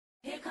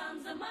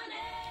comes the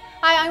money.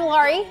 Hi, I'm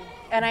Laurie.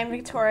 And I'm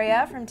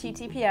Victoria from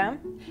TTPM.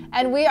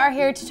 And we are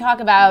here to talk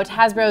about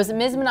Hasbro's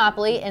Ms.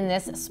 Monopoly in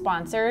this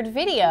sponsored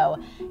video.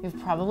 You've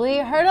probably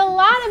heard a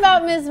lot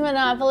about Ms.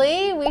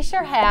 Monopoly. We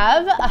sure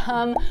have.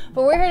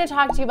 But we're here to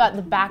talk to you about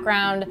the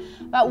background,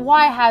 about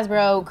why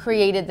Hasbro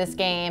created this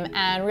game,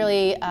 and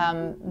really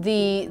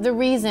the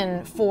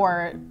reason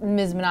for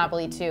Ms.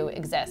 Monopoly to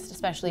exist,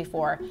 especially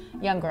for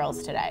young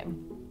girls today.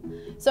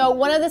 So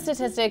one of the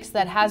statistics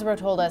that Hasbro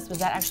told us was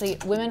that actually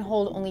women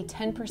hold only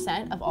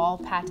 10% of all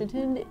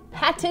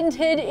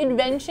patented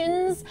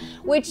inventions,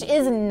 which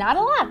is not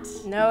a lot.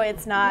 No,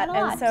 it's not. Not a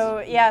lot. And so,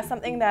 yeah,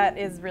 something that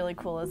is really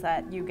cool is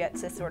that you get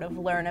to sort of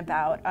learn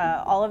about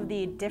all of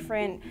the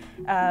different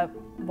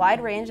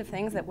wide range of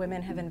things that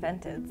women have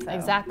invented. So.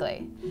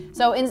 Exactly.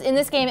 So in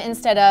this game,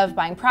 instead of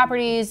buying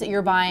properties,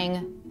 you're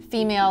buying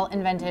female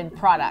invented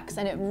products,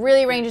 and it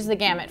really ranges the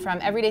gamut from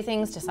everyday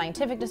things to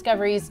scientific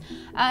discoveries,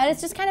 and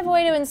it's just kind of a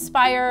way to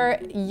inspire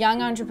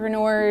young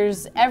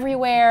entrepreneurs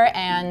everywhere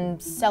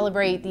and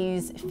celebrate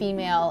these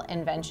female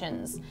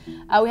inventions.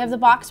 We have the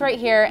box right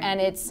here, and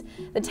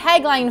the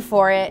tagline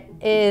for it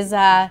is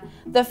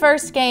the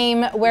first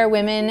game where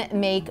women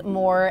make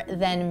more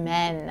than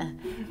men,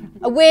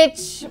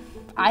 which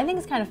I think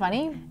it's kind of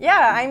funny.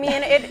 Yeah, I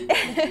mean,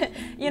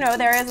 you know,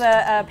 there is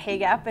a pay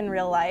gap in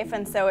real life,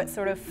 and so it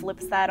sort of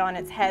flips that on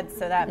its head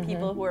so that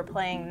people who are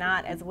playing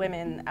not as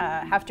women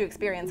have to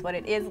experience what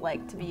it is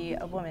like to be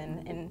a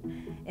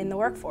woman in the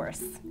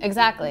workforce.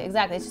 Exactly,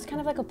 exactly. It's just kind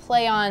of like a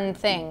play on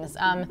things.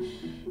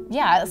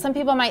 Yeah, some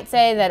people might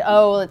say that,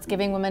 oh, it's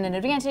giving women an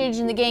advantage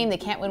in the game, they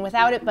can't win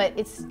without it, but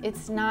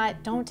it's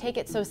not, don't take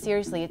it so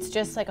seriously. It's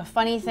just like a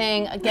funny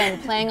thing,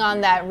 again, playing on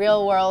that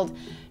real world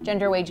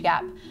gender wage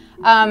gap.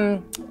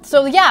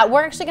 So yeah,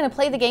 we're actually going to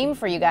play the game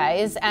for you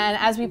guys, and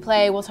as we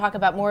play, we'll talk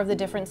about more of the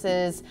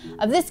differences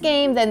of this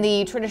game than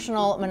the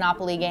traditional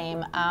Monopoly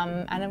game,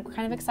 and I'm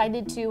kind of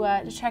excited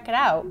to check it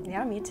out.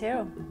 Yeah, me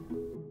too.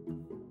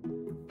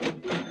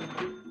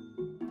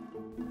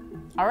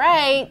 All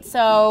right,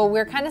 so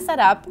we're kind of set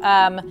up.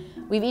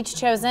 We've each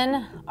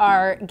chosen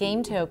our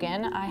game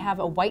token. I have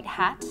a white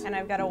hat. And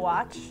I've got a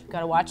watch.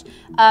 Got a watch.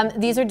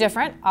 These are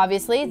different,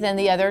 obviously, than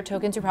the other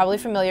tokens you're probably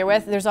familiar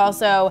with. There's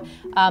also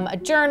a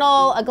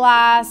journal, a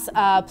glass,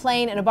 a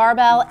plane, and a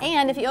barbell.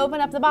 And if you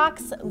open up the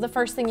box, the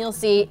first thing you'll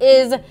see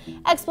is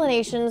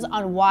explanations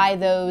on why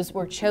those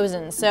were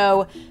chosen.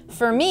 So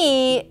for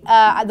me,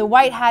 the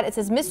white hat, it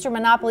says Mr.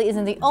 Monopoly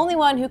isn't the only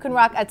one who can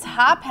rock a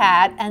top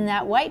hat, and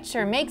that white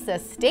sure makes a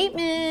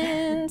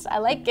statement. I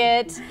like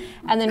it.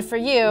 And then for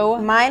you,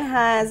 mine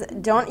has,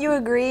 don't you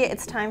agree,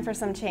 it's time for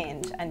some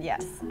change? And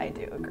yes, I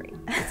do agree.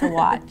 It's a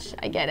watch,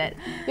 I get it.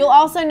 You'll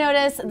also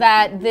notice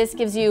that this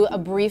gives you a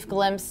brief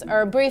glimpse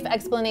or a brief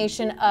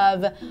explanation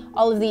of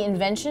all of the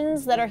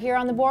inventions that are here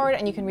on the board,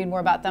 and you can read more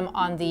about them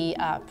on the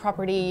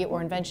property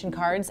or invention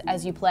cards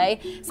as you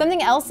play.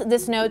 Something else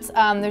this notes,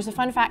 there's a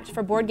fun fact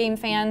for board game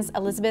fans.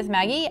 Elizabeth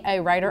Maggie, a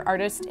writer,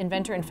 artist,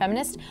 inventor, and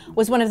feminist,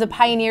 was one of the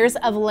pioneers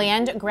of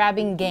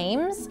land-grabbing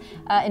games.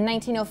 In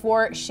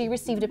 1904, she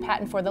received a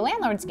patent for the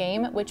Landlord's game,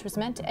 which was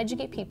meant to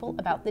educate people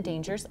about the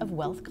dangers of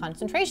wealth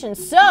concentration.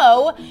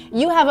 So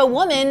you have a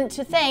woman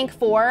to thank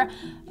for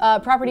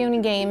property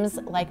owning games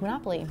like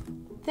Monopoly.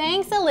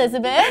 Thanks,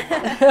 Elizabeth.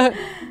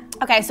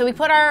 Okay, so we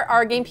put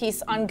our game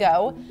piece on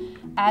go,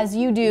 as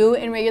you do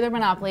in regular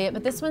Monopoly,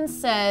 but this one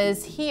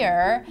says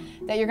here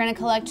that you're gonna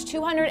collect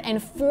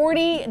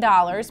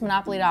 $240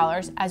 Monopoly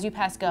dollars as you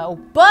pass go,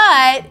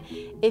 but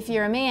if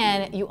you're a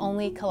man, you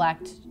only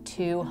collect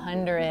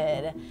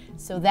 200.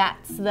 So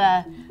that's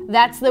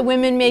the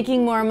women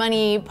making more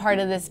money part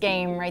of this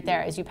game right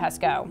there as you pass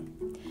go.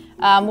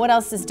 What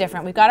else is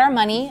different? We've got our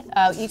money.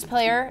 Each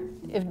player,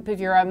 if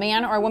you're a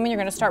man or a woman, you're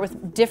going to start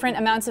with different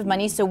amounts of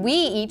money. So we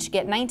each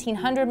get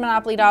 1,900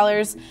 Monopoly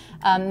dollars.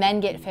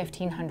 Men get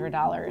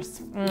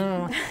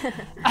 $1,500.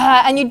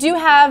 And you do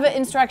have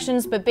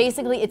instructions, but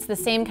basically it's the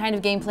same kind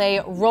of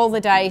gameplay. Roll the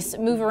dice,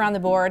 move around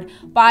the board,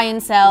 buy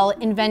and sell,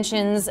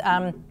 inventions.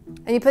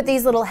 And you put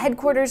these little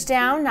headquarters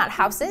down, not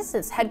houses,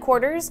 it's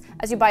headquarters,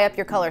 as you buy up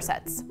your color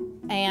sets.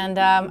 And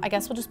I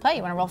guess we'll just play.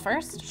 You want to roll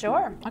first?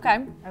 Sure.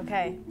 Okay.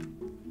 Okay.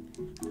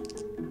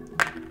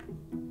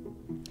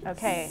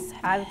 Okay, 7.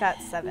 I've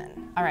got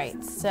 7. All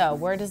right, so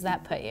where does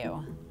that put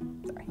you?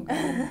 Sorry.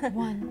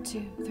 1,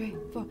 2, 3,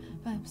 4,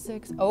 5,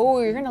 6. Oh,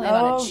 you're gonna land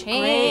on a chance. Great.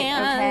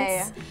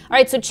 Okay. All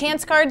right, so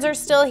chance cards are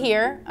still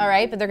here, all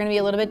right, but they're gonna be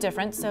a little bit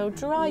different. So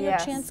draw your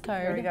chance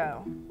card. Here we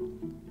go.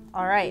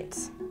 All right.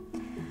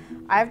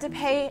 I have to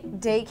pay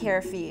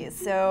daycare fees,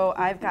 so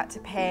I've got to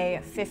pay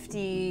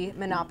 50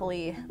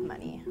 Monopoly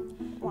money.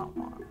 Wah,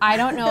 wah. I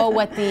don't know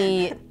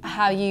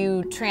how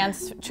you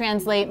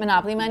translate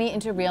Monopoly money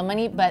into real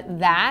money, but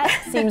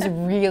that seems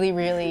really,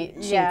 really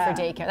cheap for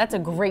daycare. That's a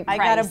great price.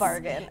 I got a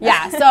bargain.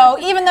 Yeah, so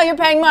even though you're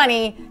paying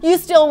money, you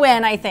still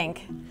win, I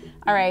think.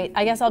 All right,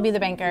 I guess I'll be the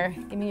banker.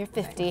 Give me your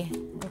 50.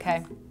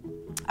 Okay.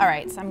 All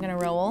right, so I'm gonna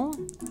roll.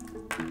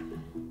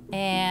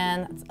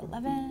 And that's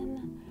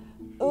 11.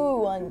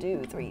 Ooh, 1,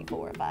 2, 3,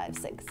 4, 5,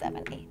 6,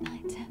 7, 8,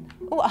 9, 10.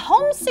 Ooh, a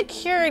home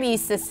security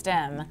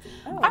system.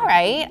 Oh. All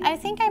right, I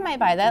think I might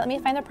buy that. Let me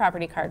find the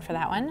property card for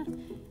that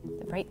one.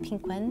 The bright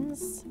pink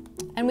ones.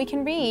 And we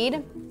can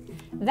read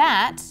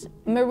that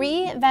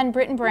Marie Van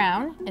Britten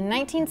Brown, in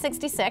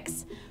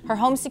 1966, her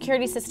home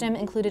security system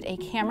included a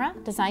camera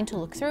designed to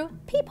look through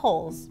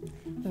peepholes.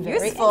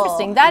 Very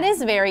interesting. That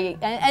is very,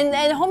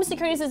 and home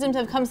security systems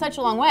have come such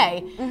a long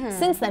way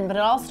since then, but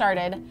it all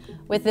started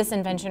with this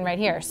invention right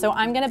here. So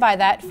I'm gonna buy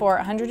that for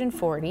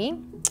 140.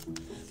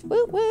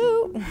 Woo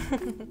woo.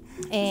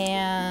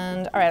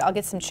 And all right, I'll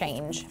get some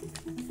change.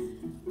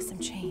 Some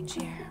change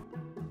here.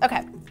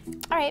 Okay,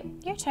 all right,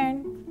 your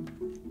turn.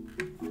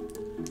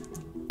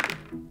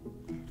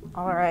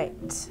 All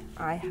right,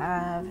 I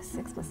have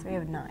 6 plus 3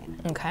 of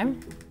 9. Okay.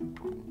 1,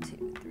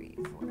 2, 3,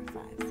 4,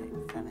 5, 6,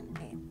 7,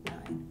 8,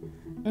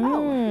 9.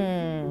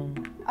 Oh,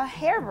 a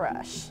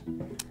hairbrush.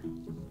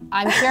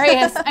 I'm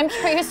curious. I'm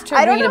curious to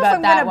I don't read know about if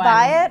I'm that gonna one.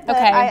 buy it, but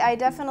okay. I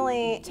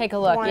definitely Take a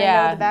look. want to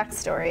Yeah. know the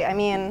backstory. I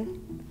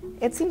mean,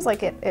 it seems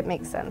like it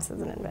makes sense as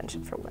an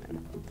invention for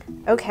women.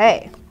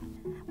 Okay.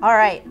 All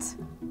right.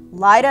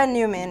 Lyda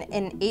Newman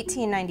in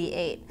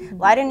 1898.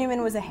 Lyda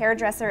Newman was a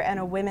hairdresser and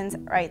a women's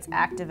rights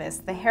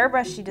activist. The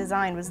hairbrush she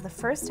designed was the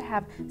first to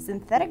have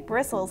synthetic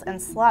bristles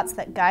and slots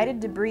that guided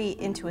debris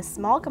into a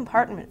small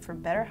compartment for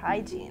better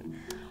hygiene.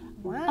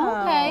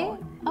 Wow. Okay.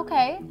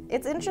 Okay.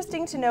 It's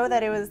interesting to know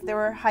that there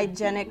were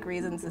hygienic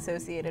reasons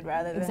associated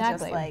rather than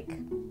Exactly. just like,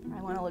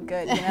 I want to look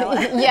good, you know?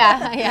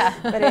 Yeah. Yeah.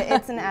 But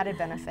it's an added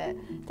benefit.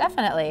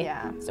 Definitely.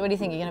 Yeah. So what do you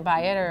think? Are you gonna buy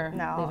it or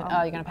No, leave it?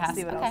 I'll Oh, you're gonna pass.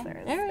 see what okay. else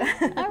there is. All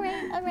right. All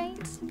right. All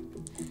right.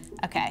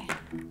 Okay.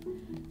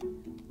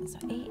 So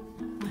 8.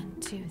 1,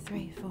 2,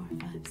 3, 4,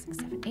 5, 6,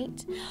 7,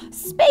 8.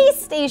 Space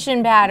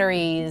station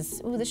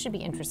batteries. Ooh, this should be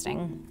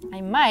interesting.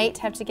 I might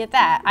have to get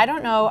that. I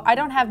don't know. I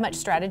don't have much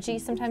strategy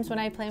sometimes when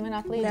I play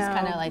Monopoly. No. Just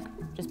kind of like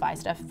just buy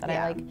stuff that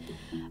Yeah. I like.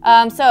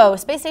 So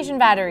space station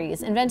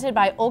batteries, invented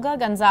by Olga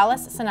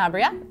Gonzalez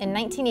Sanabria in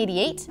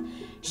 1988.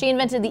 She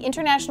invented the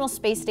International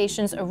Space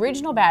Station's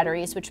original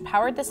batteries, which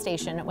powered the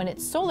station when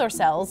its solar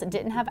cells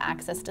didn't have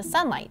access to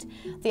sunlight.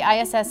 The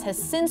ISS has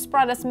since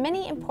brought us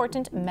many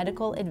important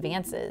medical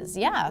advances.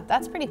 Yeah,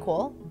 that's pretty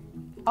cool.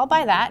 I'll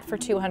buy that for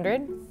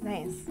 200.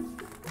 Nice.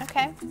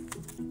 Okay.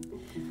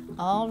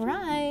 All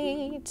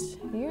right,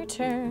 your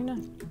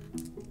turn.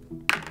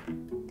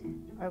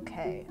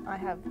 Okay, I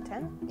have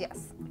 10?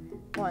 Yes.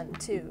 1,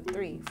 2,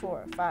 3,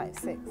 4, 5,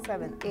 6,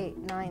 7, 8,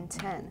 9,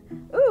 10.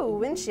 Ooh,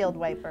 windshield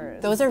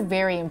wipers. Those are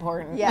very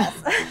important. Yes.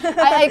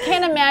 I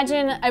can't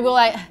imagine, I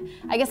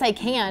guess I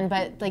can,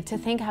 but like to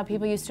think how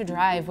people used to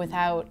drive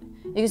without,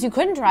 because you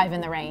couldn't drive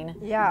in the rain.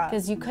 Yeah.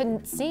 Because you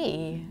couldn't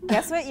see.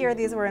 Guess what year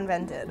these were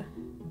invented?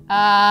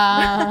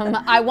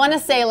 I want to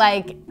say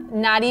like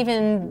not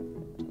even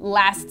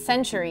last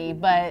century,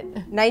 but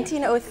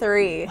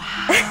 1903.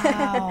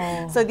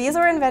 wow. So these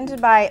were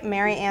invented by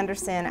Mary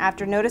Anderson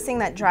after noticing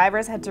that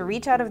drivers had to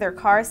reach out of their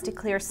cars to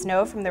clear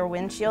snow from their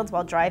windshields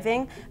while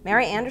driving.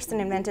 Mary Anderson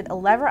invented a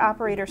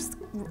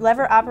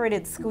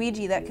lever-operated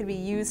squeegee that could be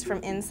used from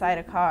inside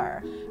a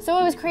car. So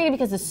it was created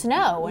because of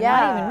snow and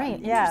not even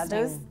rain. Yeah,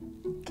 those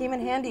came in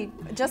handy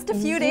just a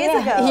few days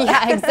ago.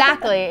 Yeah,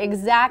 exactly,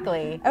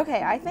 exactly.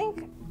 Okay, I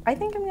think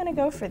I'm gonna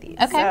go for these.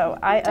 Okay, So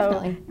I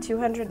definitely. owe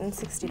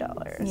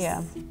 $260.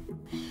 Yeah.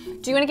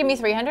 Do you want to give me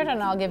 300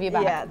 and I'll give you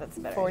back? Yeah, that's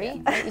better. 40? Yeah.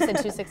 You said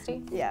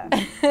 260? Yeah.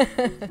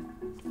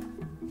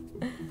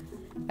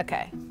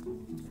 Okay.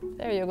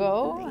 There you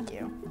go. Thank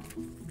you.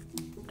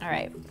 All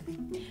right.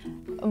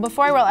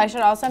 Before I roll, I should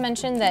also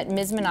mention that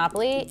Ms.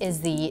 Monopoly is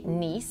the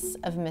niece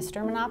of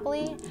Mr.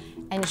 Monopoly,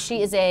 and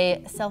she is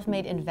a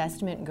self-made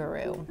investment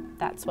guru.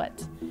 That's what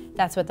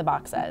the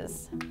box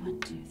says. 1,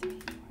 2, 3, 4,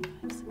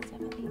 5, 6,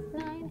 7, 8,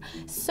 9.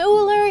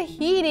 Solar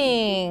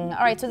heating.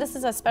 All right, so this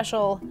is a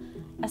special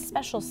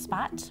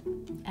spot,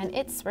 and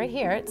it's right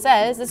here. It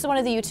says this is one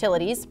of the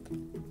utilities.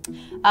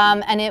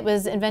 And it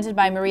was invented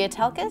by Maria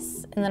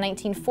Telkis in the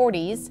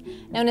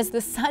 1940s. Known as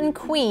the Sun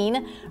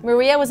Queen,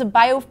 Maria was a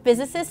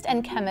biophysicist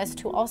and chemist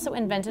who also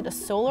invented a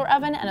solar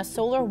oven and a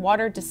solar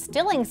water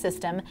distilling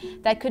system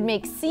that could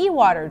make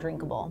seawater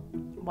drinkable.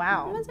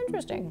 Wow. That's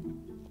interesting.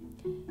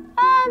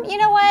 You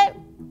know what?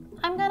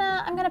 I'm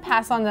gonna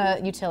pass on the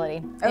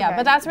utility. Okay. Yeah,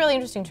 but that's really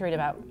interesting to read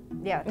about.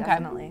 Yeah, Okay.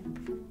 definitely.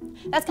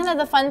 That's kind of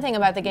the fun thing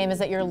about the game, is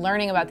that you're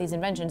learning about these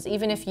inventions,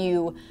 even if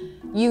you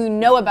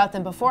know about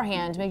them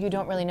beforehand. Maybe you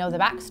don't really know the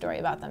backstory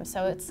about them.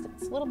 So it's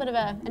a little bit of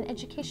an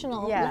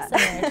educational lesson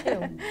there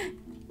too.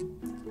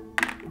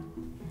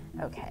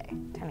 Okay.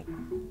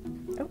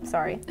 Oh,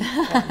 sorry.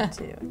 1,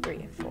 2,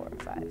 3, 4,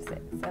 5,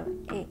 6,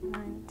 7, 8,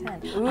 9,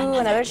 10. Ooh,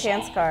 another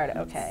chance card.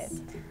 Okay.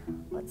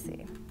 Let's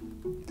see.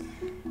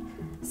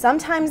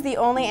 Sometimes the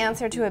only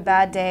answer to a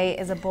bad day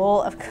is a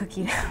bowl of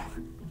cookie dough.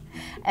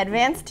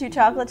 Advance to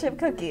chocolate chip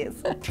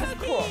cookies.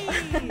 Cool.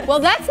 Well,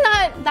 that's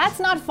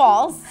not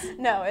false.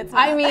 No, it's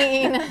not. I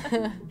mean,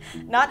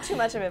 not too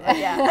much of it, but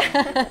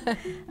yeah.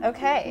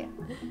 Okay.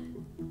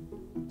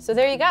 So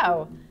there you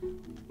go.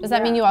 Does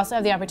that mean you also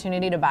have the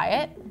opportunity to buy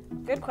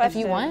it? Good question.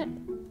 If you want?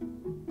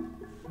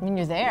 I mean,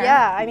 you're there.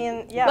 Yeah, I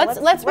mean, yeah.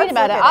 Let's read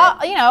about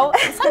it. You know,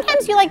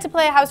 sometimes you like to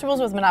play house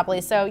rules with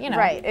Monopoly, so you know.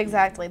 Right,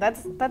 exactly.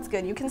 That's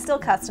good. You can still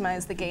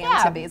customize the game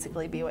to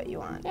basically be what you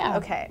want. Yeah.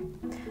 Okay.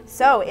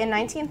 So in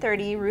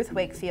 1930, Ruth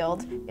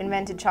Wakefield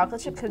invented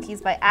chocolate chip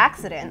cookies by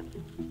accident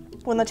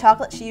when the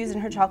chocolate she used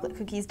in her chocolate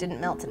cookies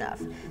didn't melt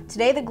enough.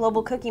 Today, the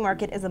global cookie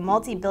market is a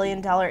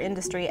multi-billion-dollar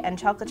industry, and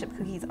chocolate chip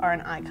cookies are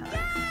an icon.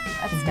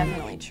 That's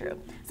definitely true.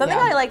 Something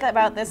I like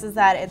about this is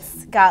that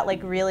it's got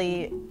like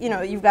really, you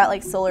know, you've got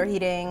like solar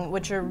heating,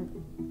 which are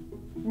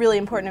really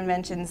important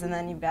inventions, and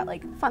then you've got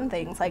like fun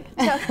things like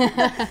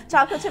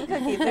chocolate chip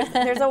cookies.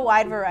 There's a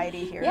wide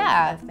variety here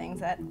of things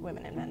that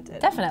women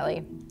invented.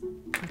 Definitely.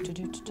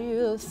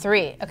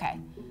 3. Okay.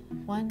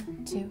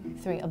 1, 2,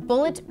 3. A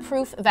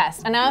bulletproof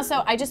vest. And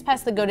also, I just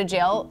passed the go to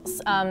jail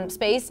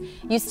space.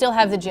 You still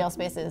have the jail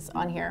spaces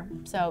on here.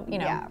 So, you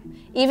know,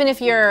 even if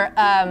you're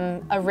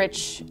a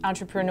rich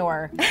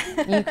entrepreneur,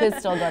 you could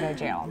still go to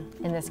jail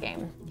in this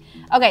game.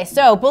 Okay,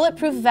 so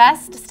bulletproof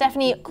vest.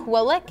 Stephanie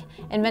Kwolek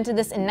invented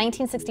this in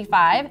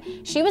 1965.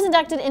 She was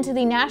inducted into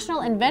the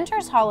National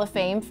Inventors Hall of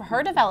Fame for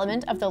her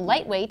development of the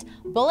lightweight,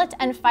 bullet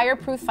and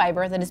fireproof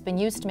fiber that has been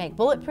used to make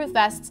bulletproof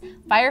vests,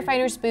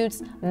 firefighters'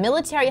 boots,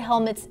 military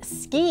helmets,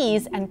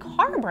 skis, and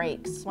car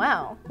brakes.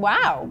 Wow.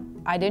 Wow.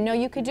 I didn't know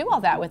you could do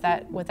all that with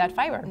that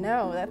fiber.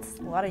 No, that's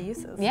a lot of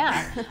uses.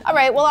 Yeah. All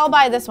right, well, I'll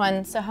buy this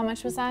one. So how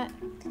much was that?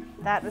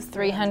 That was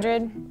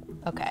 300.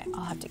 Okay,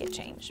 I'll have to get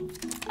change.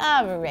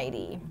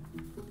 Alrighty.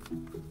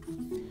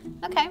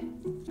 Okay.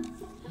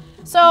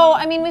 So,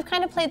 I mean, we've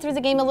kind of played through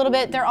the game a little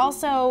bit. There are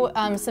also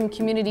some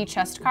community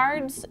chest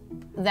cards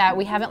that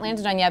we haven't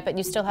landed on yet, but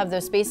you still have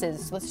those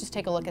spaces. Let's just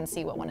take a look and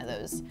see what one of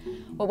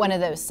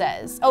those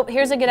says. Oh,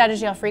 here's a get out of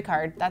jail free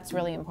card. That's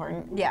really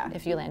important. Yeah.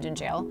 If you land in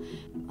jail.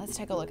 Let's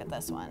take a look at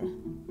this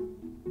one.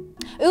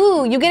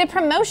 Ooh, you get a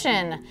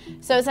promotion.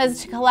 So it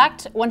says to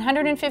collect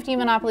 150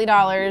 Monopoly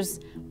dollars,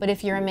 but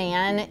if you're a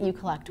man, you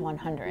collect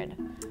 100.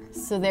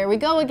 So there we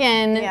go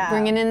again,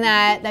 bringing in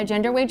that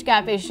gender wage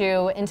gap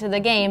issue into the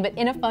game, but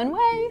in a fun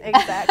way.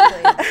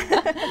 Exactly.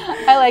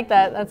 I like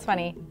that. That's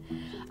funny.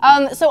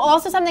 So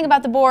also something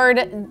about the board,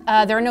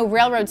 there are no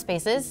railroad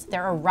spaces.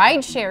 There are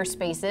rideshare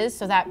spaces,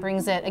 so that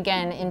brings it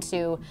again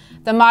into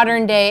the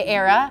modern day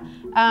era.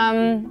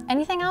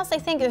 Anything else? I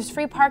think there's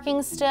free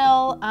parking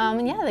still.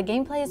 Yeah, the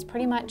gameplay is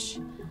pretty much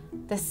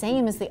the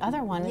same as the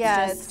other one.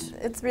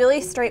 It's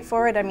really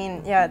straightforward. I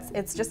mean,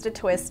 it's just a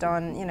twist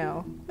on, you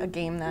know, a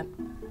game that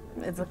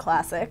is a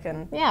classic,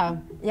 and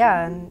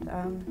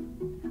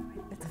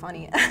it's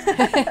funny.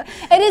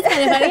 It is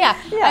kind of funny, yeah.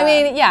 I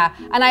mean,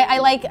 and I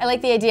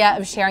like the idea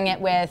of sharing it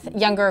with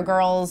younger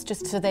girls,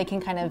 just so they can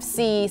kind of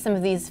see some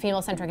of these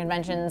female-centric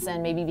inventions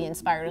and maybe be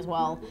inspired as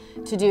well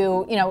to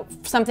do, you know,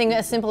 something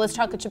as simple as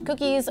chocolate chip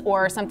cookies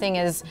or something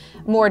as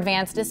more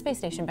advanced as space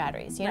station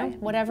batteries. You know,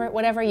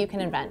 whatever you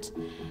can invent.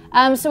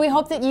 So we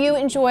hope that you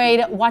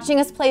enjoyed watching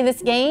us play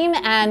this game,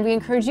 and we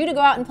encourage you to go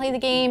out and play the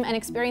game and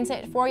experience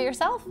it for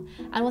yourself.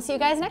 And we'll see you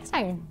guys next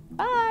time.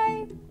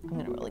 Bye. I'm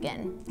gonna roll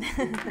again.